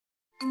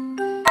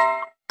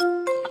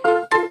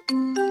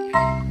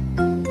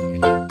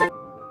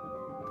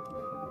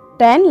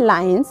10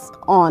 lines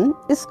on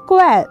a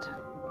square.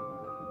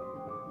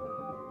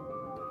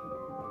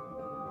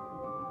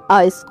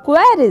 A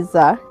square is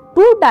a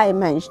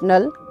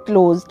two-dimensional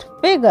closed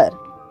figure.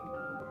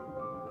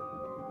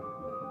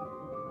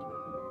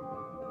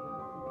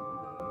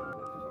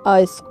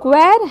 A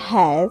square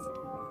has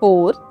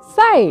 4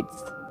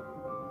 sides.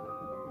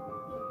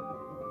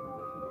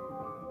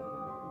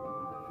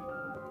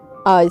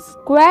 A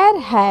square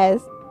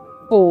has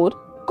 4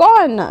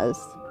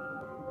 corners.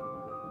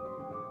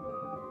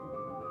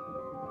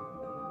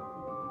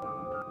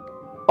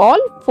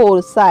 All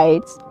 4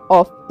 sides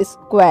of a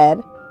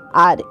square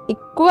are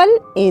equal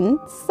in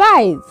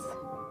size.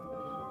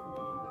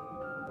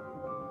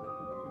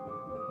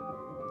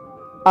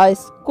 A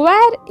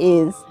square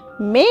is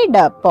made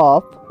up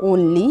of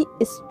only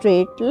a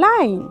straight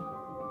line.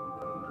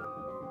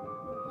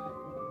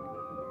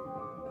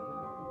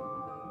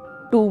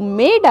 To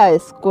make a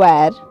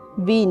square,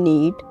 we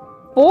need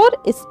 4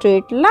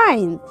 straight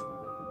lines.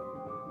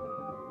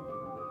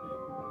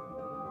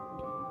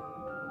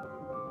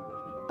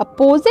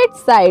 Opposite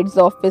sides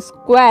of a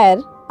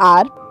square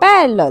are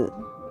parallel.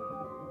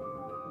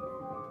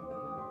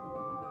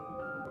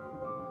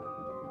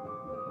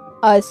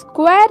 A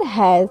square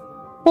has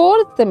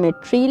 4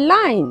 symmetry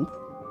lines.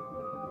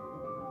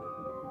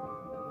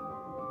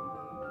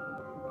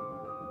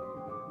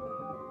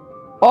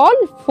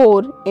 All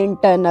 4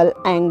 internal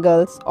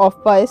angles of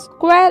a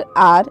square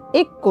are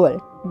equal,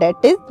 that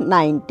is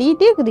 90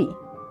 degrees.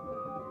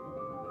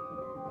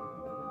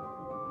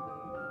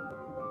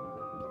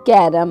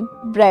 Carom,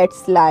 bread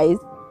slice,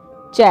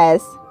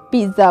 chess,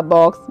 pizza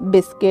box,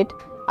 biscuit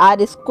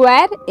are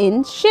square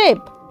in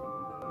shape.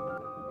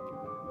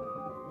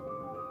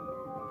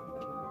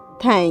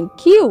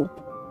 Thank you.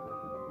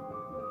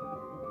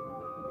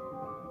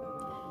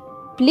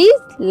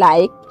 Please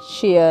like,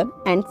 share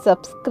and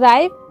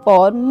subscribe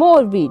for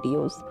more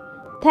videos.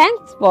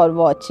 Thanks for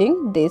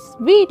watching this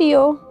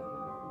video.